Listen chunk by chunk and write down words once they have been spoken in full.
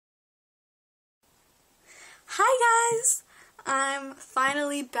Hi guys! I'm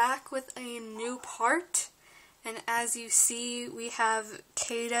finally back with a new part, and as you see we have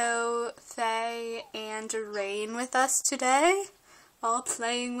Kato, Faye, and Rain with us today, all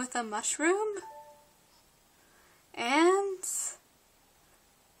playing with a mushroom. And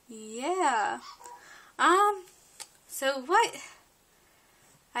yeah, so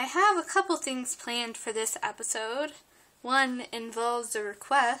I have a couple things planned for this episode. One involves a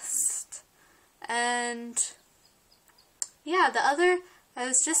request, and yeah, the other, I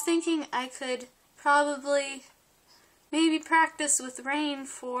was just thinking I could probably maybe practice with Rain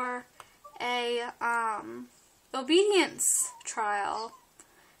for a obedience trial,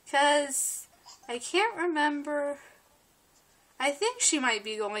 because I can't remember. I think she might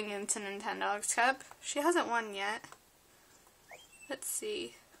be going into Nintendogs Cup. She hasn't won yet. Let's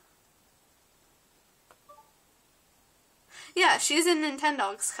see. Yeah, she's in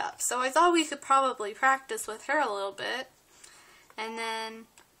Nintendogs Cup, so I thought we could probably practice with her a little bit. And then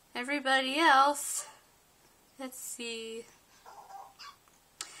everybody else, let's see.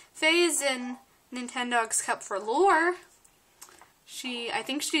 Faye's in Nintendogs Cup for lore. I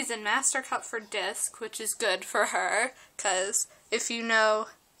think she's in Master Cup for disc, which is good for her, because if you know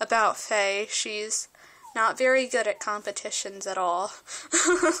about Faye, she's not very good at competitions at all.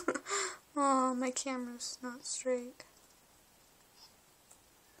 Oh, my camera's not straight.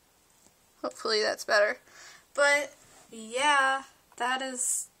 Hopefully that's better. But yeah, that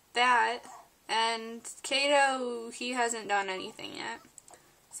is that. And Kato, he hasn't done anything yet.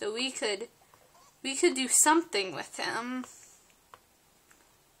 So we could do something with him.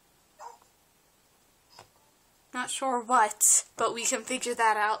 Not sure what, but we can figure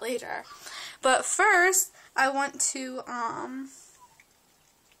that out later. But first, I want to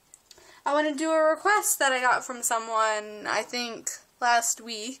do a request that I got from someone, I think last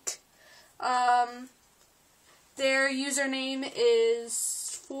week. Their username is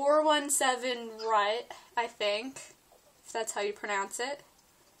 417rut, I think, if that's how you pronounce it.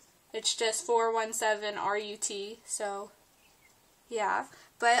 It's just 417RUT, so yeah.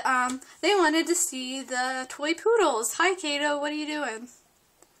 But they wanted to see the toy Poodles. Hi Kato, what are you doing?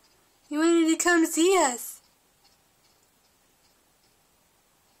 You wanted to come see us.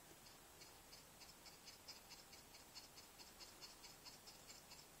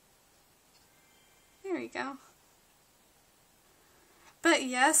 There we go. But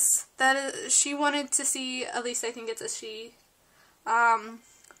yes, she wanted to see, at least I think it's a she.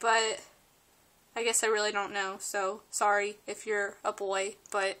 But I guess I really don't know, so sorry if you're a boy,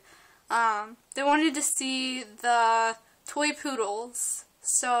 but they wanted to see the toy Poodles.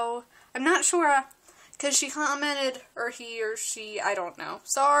 So I'm not sure, because she commented, or he or she, I don't know.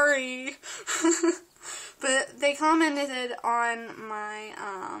 Sorry. But they commented on my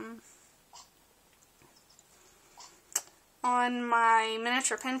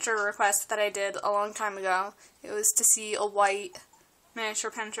miniature pincher request that I did a long time ago. It was to see a white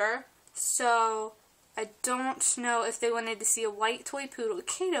miniature pincher. So I don't know if they wanted to see a white toy poodle.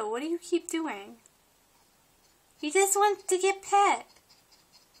 Kato, what do you keep doing? You just want to get pet.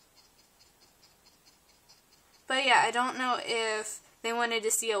 But yeah, I don't know if they wanted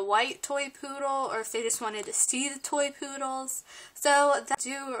to see a white toy poodle or if they just wanted to see the toy Poodles. So that's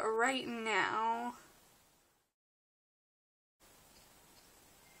what I'll do right now.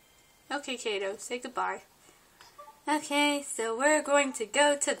 Okay, Kato, say goodbye. Okay, so we're going to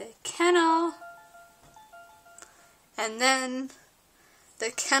go to the kennel. And then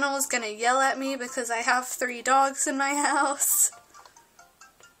the kennel is going to yell at me because I have 3 dogs in my house.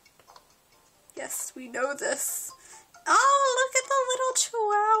 Yes, we know this. Oh, look at the little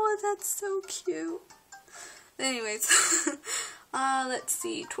chihuahua. That's so cute. Anyways, let's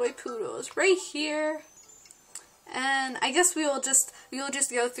see. Toy Poodles right here. And I guess we will just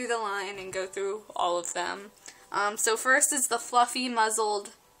go through the line and go through all of them. So first is the fluffy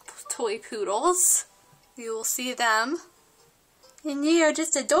muzzled toy Poodles. You will see them. And they are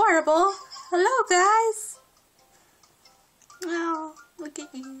just adorable. Hello guys. Oh, look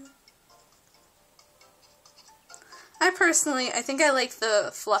at you. I think I like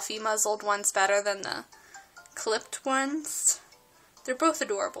the fluffy muzzled ones better than the clipped ones. They're both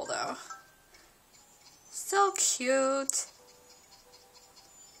adorable though. So cute.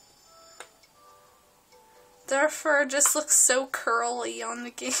 Their fur just looks so curly on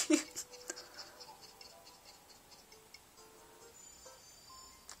the game.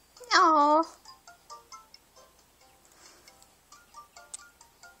 Aww.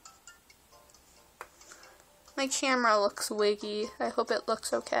 My camera looks wiggy. I hope it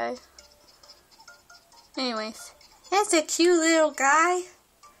looks okay. Anyways, that's a cute little guy.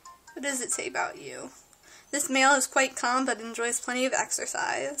 What does it say about you? This male is quite calm but enjoys plenty of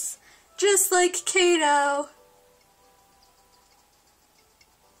exercise. Just like Kato.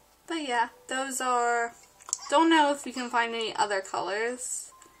 But yeah, those are... Don't know if we can find any other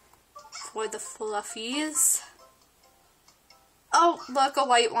colors for the fluffies. Oh, look, a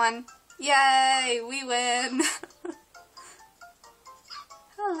white one. Yay, we win.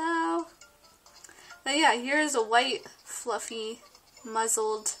 Hello. But yeah, here's a white, fluffy,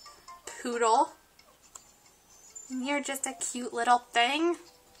 muzzled poodle. And you're just a cute little thing.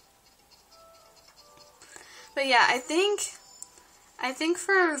 But yeah, I think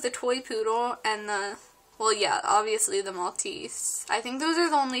for the toy poodle and the, well yeah, obviously the Maltese, I think those are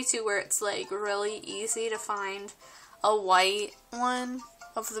the only two where it's like really easy to find a white one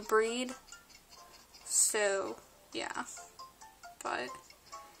of the breed. So, yeah. But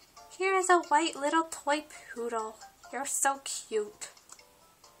here's a white little toy poodle. You're so cute.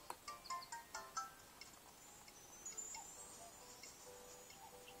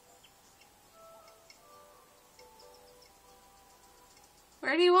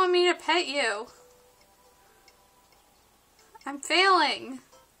 Where do you want me to pet you? I'm failing.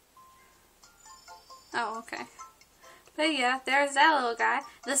 Oh, okay. But yeah, there's that little guy.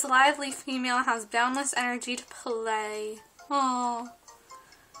 This lively female has boundless energy to play. Oh.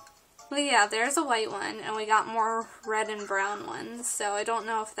 But yeah, there's a white one, and we got more red and brown ones, so I don't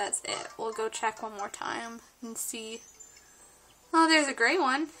know if that's it. We'll go check one more time and see. Oh, there's a gray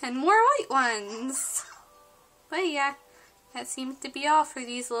one, and more white ones. But yeah, that seems to be all for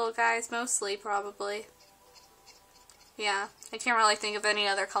these little guys, mostly, probably. Yeah, I can't really think of any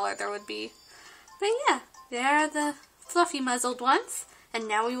other color there would be. But yeah, there are the fluffy muzzled ones. And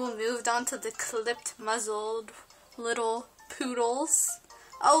now we will move on to the clipped muzzled little poodles.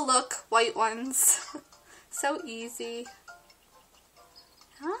 Oh look, white ones. So easy.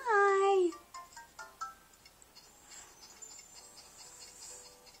 Hi.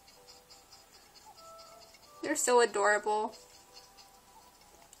 They're so adorable.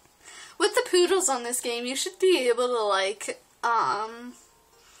 With the poodles on this game, you should be able to like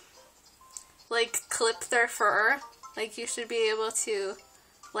clip their fur. Like you should be able to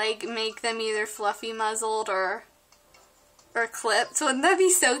like make them either fluffy muzzled or clipped. Wouldn't that be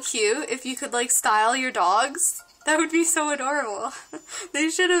so cute if you could like style your dogs? That would be so adorable. They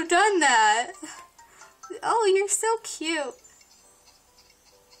should have done that. Oh, you're so cute.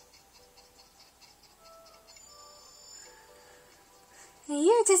 And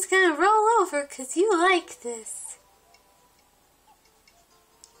you're just gonna roll over 'cause you like this.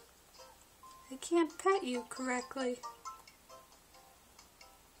 I can't pet you correctly.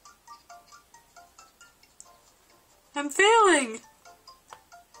 I'm failing!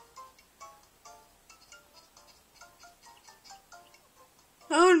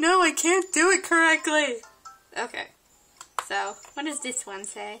 Oh no, I can't do it correctly! Okay, so what does this one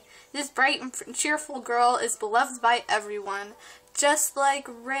say? This bright and cheerful girl is beloved by everyone, just like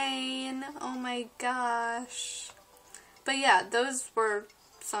rain. Oh my gosh. But yeah, those were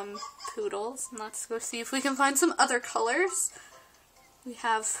some poodles. Let's go see if we can find some other colors. We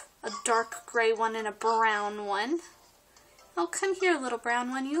have a dark gray one and a brown one. Oh, come here, little brown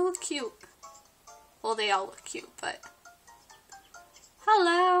one. You look cute. Well, they all look cute, but...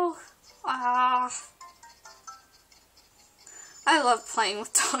 Hello! Ah. I love playing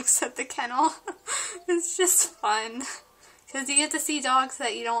with dogs at the kennel. It's just fun. Because you get to see dogs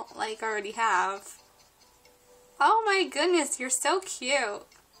that you don't, like, already have. Oh my goodness, you're so cute.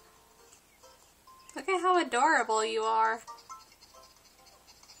 Look at how adorable you are.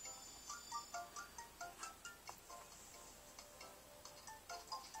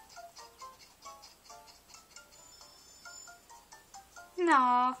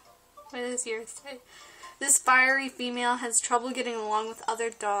 No. What does yours say? This fiery female has trouble getting along with other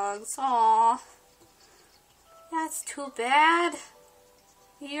dogs. Aww. That's too bad.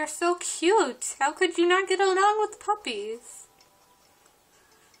 You're so cute. How could you not get along with puppies?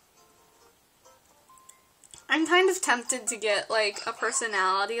 I'm kind of tempted to get, like, a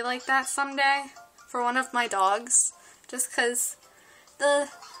personality like that someday for one of my dogs. Just because the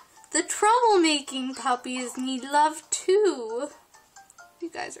troublemaking puppies need love too. You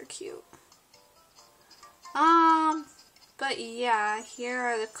guys are cute. But yeah, here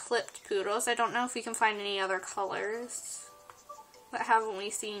are the clipped poodles. I don't know if we can find any other colors. What haven't we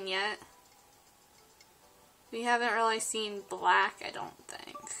seen yet? We haven't really seen black, I don't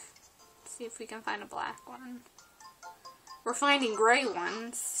think. Let's see if we can find a black one. We're finding gray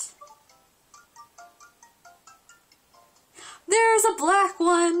ones. There's a black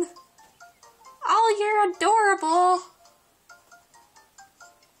one! Oh, you're adorable!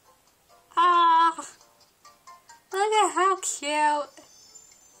 Ah! cute.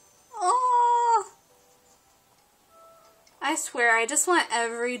 Oh, I swear, I just want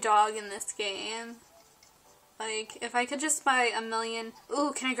every dog in this game. Like, if I could just buy 1,000,000...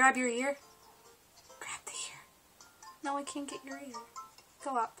 Ooh, can I grab your ear? Grab the ear. No, I can't get your ear.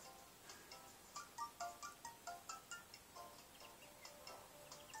 Go up.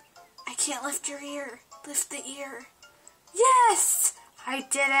 I can't lift your ear. Lift the ear. Yes! I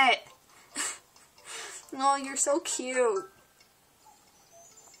did it! Oh, you're so cute.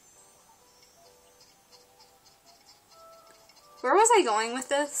 Where was I going with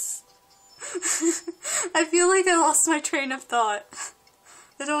this? I feel like I lost my train of thought.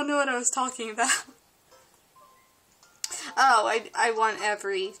 I don't know what I was talking about. Oh, I want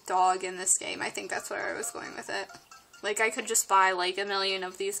every dog in this game. I think that's where I was going with it. Like, I could just buy, like, 1,000,000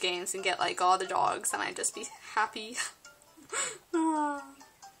 of these games and get, like, all the dogs, and I'd just be happy.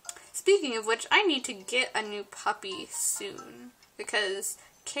 Speaking of which, I need to get a new puppy soon. Because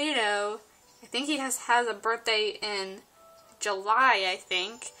Kato, I think he has a birthday in July, I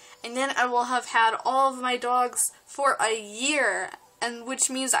think. And then I will have had all of my dogs for a year. And which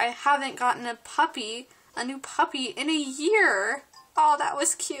means I haven't gotten a new puppy in a year. Oh, that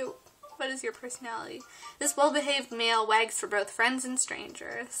was cute. What is your personality? This well-behaved male wags for both friends and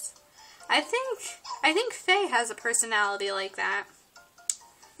strangers. I think Faye has a personality like that.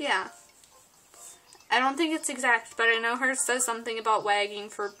 Yeah. I don't think it's exact, but I know hers says something about wagging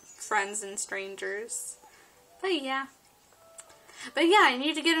for friends and strangers. But yeah. But yeah, I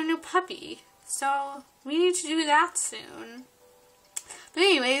need to get a new puppy. So, we need to do that soon. But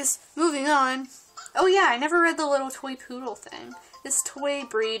anyways, moving on. Oh yeah, I never read the little toy poodle thing. This toy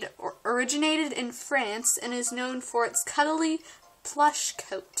breed originated in France and is known for its cuddly plush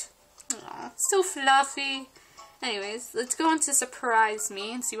coat. Aww, so fluffy. Anyways, let's go on to Surprise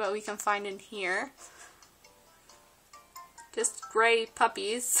Me and see what we can find in here. Just gray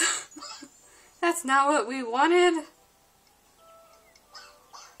puppies. That's not what we wanted.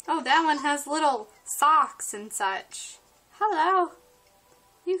 Oh, that one has little socks and such. Hello.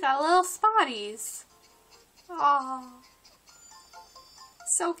 You got little spotties. Aww.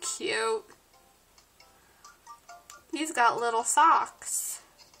 So cute. He's got little socks.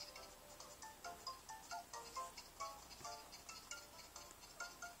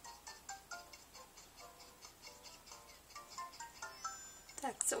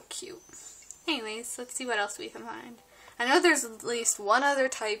 That's so cute. Anyways, let's see what else we can find. I know there's at least one other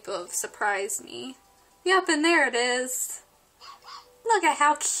type of Surprise Me. Yep, and there it is. Look at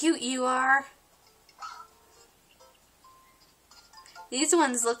how cute you are. These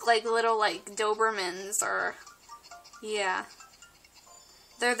ones look like little, like, Dobermans, or, yeah.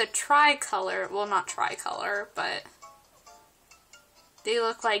 They're the tricolor, well, not tricolor, but they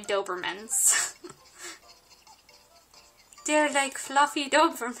look like Dobermans. They're like fluffy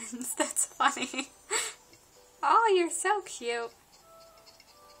Dobermans, that's funny. Oh, you're so cute.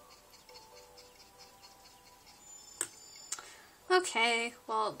 Okay,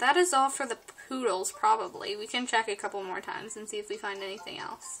 well, that is all for the Poodles, probably. We can check a couple more times and see if we find anything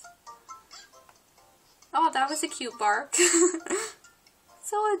else. Oh, that was a cute bark.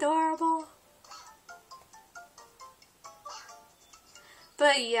 So adorable.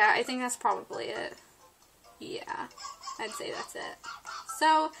 But yeah, I think that's probably it. Yeah, I'd say that's it.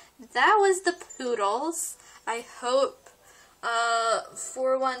 So, that was the Poodles. I hope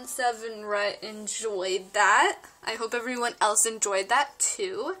 417 enjoyed that. I hope everyone else enjoyed that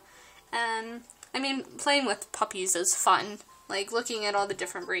too. And I mean, playing with puppies is fun. Like, looking at all the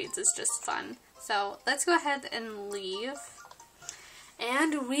different breeds is just fun. So, let's go ahead and leave.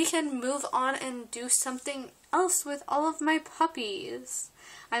 And we can move on and do something else with all of my puppies.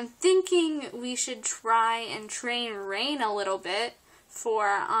 I'm thinking we should try and train Rain a little bit for,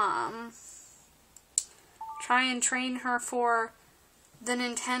 try and train her for the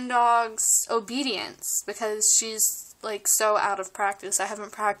Nintendogs obedience, because she's like so out of practice. I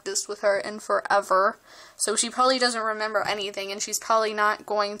haven't practiced with her in forever, so she probably doesn't remember anything, and she's probably not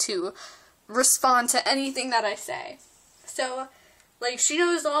going to respond to anything that I say. So, like, she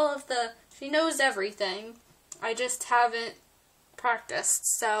knows she knows everything. I just haven't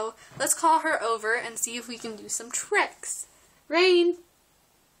practiced. So, let's call her over and see if we can do some tricks. Rain!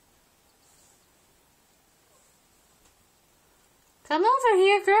 Come over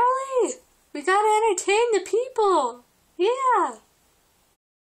here, girlie! We gotta entertain the people! Yeah!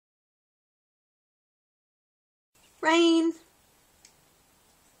 Rain!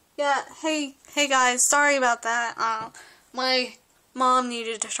 Yeah, hey guys, sorry about that. My mom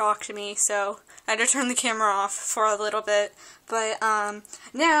needed to talk to me, so I had to turn the camera off for a little bit. But,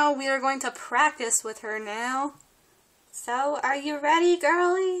 now we are going to practice with her now So, are you ready,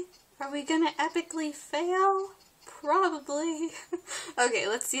 girly? Are we gonna epically fail? Probably. Okay,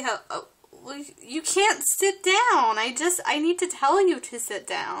 let's see how... Oh, well, you can't sit down. I need to tell you to sit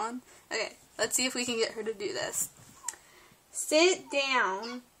down. Okay, let's see if we can get her to do this. Sit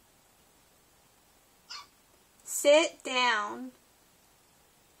down. Sit down.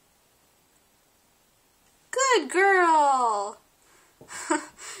 Good girl!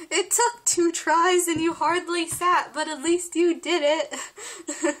 It took 2 tries and you hardly sat, but at least you did it.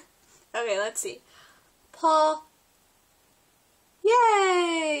 Okay, let's see. Paw.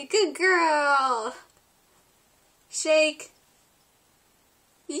 Yay! Good girl! Shake.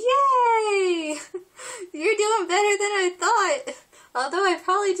 Yay! You're doing better than I thought. Although I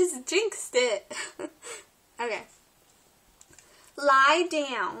probably just jinxed it. Okay. Lie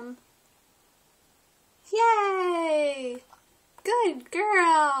down. Yay! Good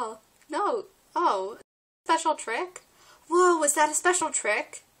girl! No. Oh. Special trick? Whoa, was that a special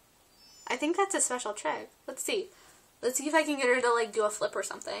trick? I think that's a special trick. Let's see. Let's see if I can get her to, like, do a flip or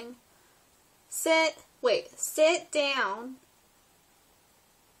something. Sit down.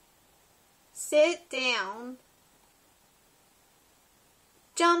 Sit down.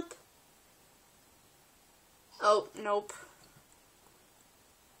 Jump. Oh, nope.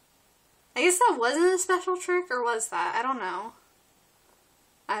 I guess that wasn't a special trick, or was that? I don't know.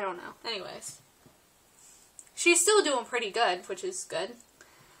 Anyways. She's still doing pretty good, which is good.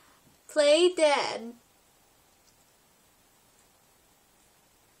 Play dead.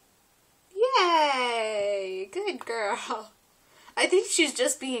 Yay! Good girl. I think she's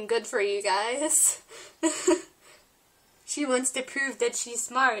just being good for you guys. She wants to prove that she's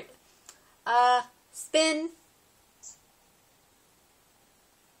smart. Spin.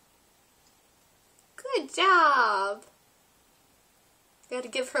 Good job. Gotta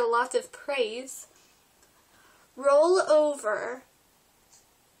give her lots of praise. Roll over.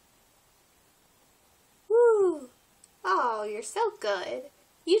 Woo! Oh, you're so good.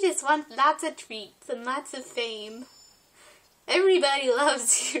 You just want lots of treats and lots of fame. Everybody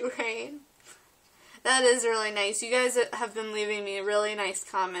loves you, Rain. That is really nice. You guys have been leaving me really nice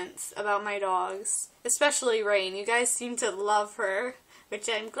comments about my dogs. Especially Rain. You guys seem to love her, which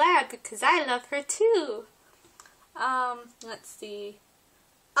I'm glad because I love her too. Let's see.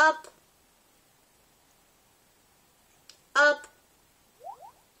 Up. Up.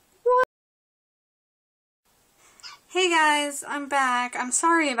 Hey guys, I'm back. I'm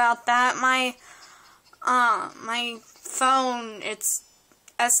sorry about that. My phone, its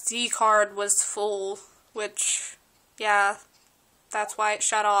SD card was full, which, yeah, that's why it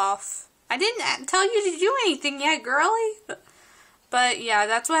shut off. I didn't tell you to do anything yet, girly. But yeah,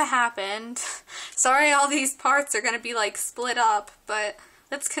 that's what happened. Sorry all these parts are gonna be like split up, but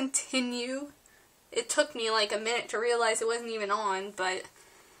let's continue. It took me like a minute to realize it wasn't even on, but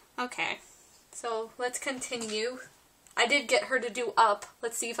okay. So let's continue. I did get her to do up.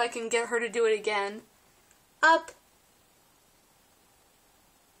 Let's see if I can get her to do it again. Up.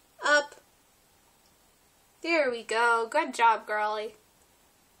 Up. There we go. Good job, girly.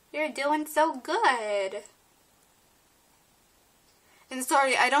 You're doing so good. And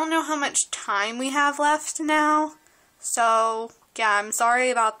sorry, I don't know how much time we have left now. So, yeah, I'm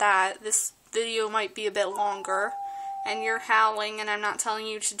sorry about that. This video might be a bit longer. And you're howling and I'm not telling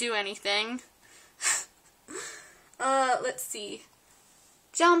you to do anything. Let's see.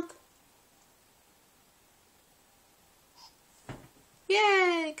 Jump.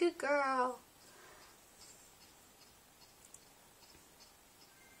 Yay, good girl.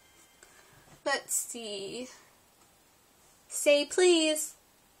 Let's see. Say please.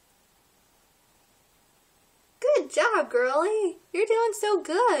 Good job, girly. You're doing so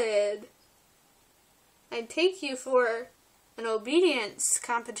good. I'd take you for an obedience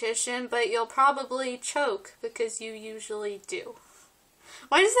competition, but you'll probably choke because you usually do.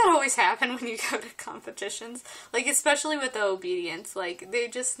 Why does that always happen when you go to competitions? Like, especially with the obedience. Like, they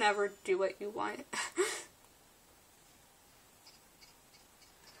just never do what you want.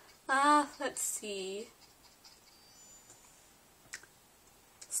 Let's see.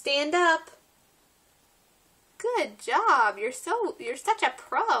 Stand up. Good job. You're such a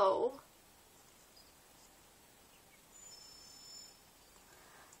pro.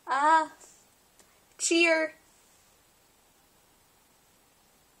 Cheer.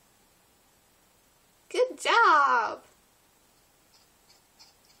 Good job.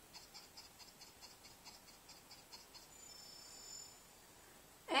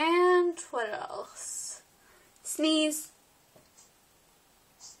 And what else? Sneeze.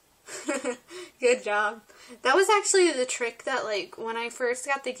 Good job. That was actually the trick that, like, when I first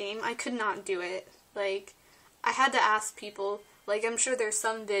got the game, I could not do it. Like, I had to ask people, like, I'm sure there's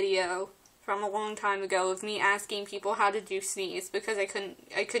some video from a long time ago of me asking people how to do sneeze, because I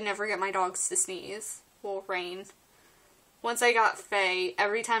could never get my dogs to sneeze. Well, Rain. Once I got Faye,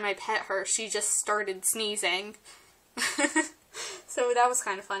 every time I pet her, she just started sneezing. So that was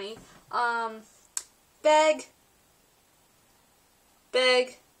kind of funny. Beg.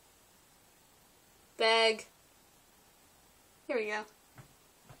 Beg. Beg. Here we go.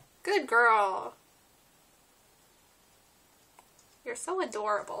 Good girl. You're so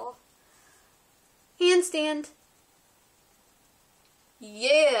adorable. Handstand.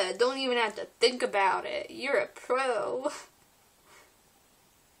 Yeah, don't even have to think about it. You're a pro.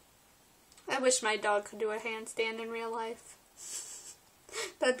 I wish my dog could do a handstand in real life.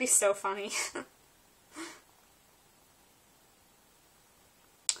 That'd be so funny.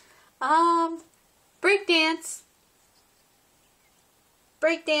 Break dance.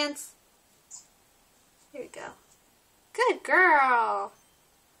 Break dance. Here we go. Good girl.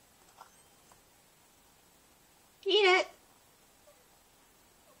 Eat it.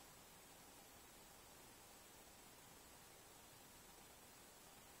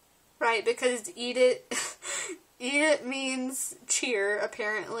 Right, because eat it eat it means cheer,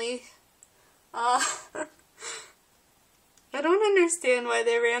 apparently. I don't understand why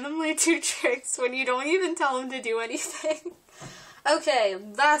they randomly do tricks when you don't even tell them to do anything. Okay,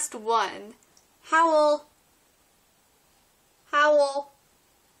 last one. Howl. Howl.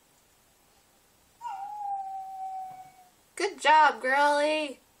 Good job,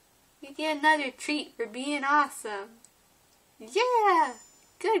 girlie. You get another treat for being awesome. Yeah,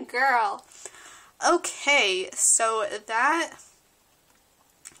 good girl. Okay, so that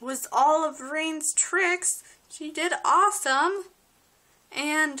was all of Rain's tricks. She did awesome.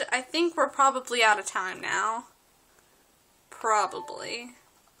 And I think we're probably out of time now. Probably.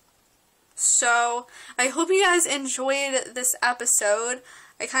 So, I hope you guys enjoyed this episode.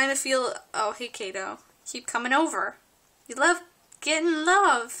 I kind of feel... Oh, hey, Kato. Keep coming over. You love getting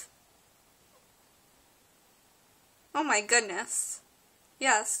love. Oh my goodness.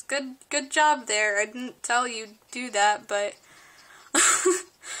 Yes, good job there. I didn't tell you do that, but...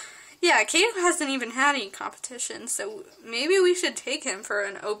 Yeah, Kato hasn't even had any competition, so maybe we should take him for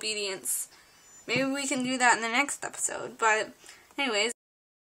an obedience. Maybe we can do that in the next episode. But, anyways,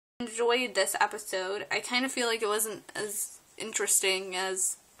 I enjoyed this episode. I kind of feel like it wasn't as interesting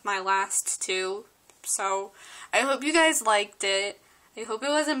as my last two. So, I hope you guys liked it. I hope it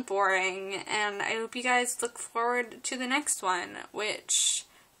wasn't boring. And I hope you guys look forward to the next one, which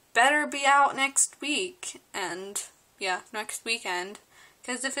better be out next week. And, yeah, next weekend.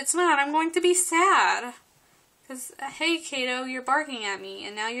 Because if it's not, I'm going to be sad. Because, hey, Kato, you're barking at me,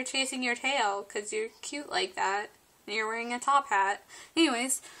 and now you're chasing your tail, because you're cute like that, and you're wearing a top hat.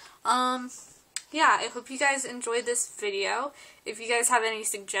 Anyways, yeah, I hope you guys enjoyed this video. If you guys have any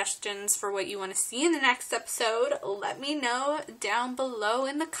suggestions for what you want to see in the next episode, let me know down below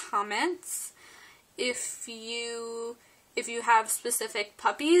in the comments. If you have specific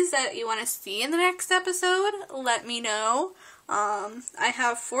puppies that you want to see in the next episode, let me know. I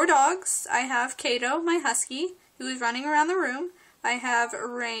have 4 dogs. I have Kato, my husky, who is running around the room. I have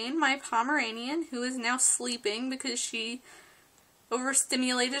Rain, my Pomeranian, who is now sleeping because she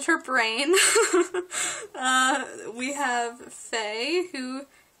overstimulated her brain. We have Faye, who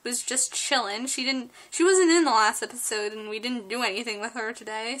was just chilling. She wasn't in the last episode, and we didn't do anything with her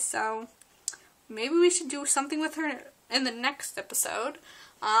today, so maybe we should do something with her in the next episode.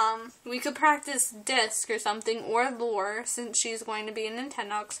 We could practice Disc or something, or Lore, since she's going to be a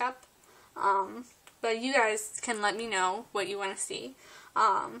Nintendogs+Cats. But you guys can let me know what you want to see.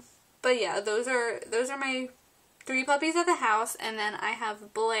 But yeah, those are my 3 puppies at the house, and then I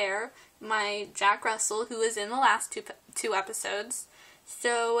have Blair, my Jack Russell, who was in the last two episodes.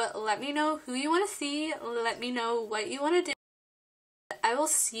 So let me know who you want to see. Let me know what you want to do. I will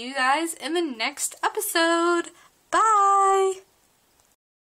see you guys in the next episode. Bye!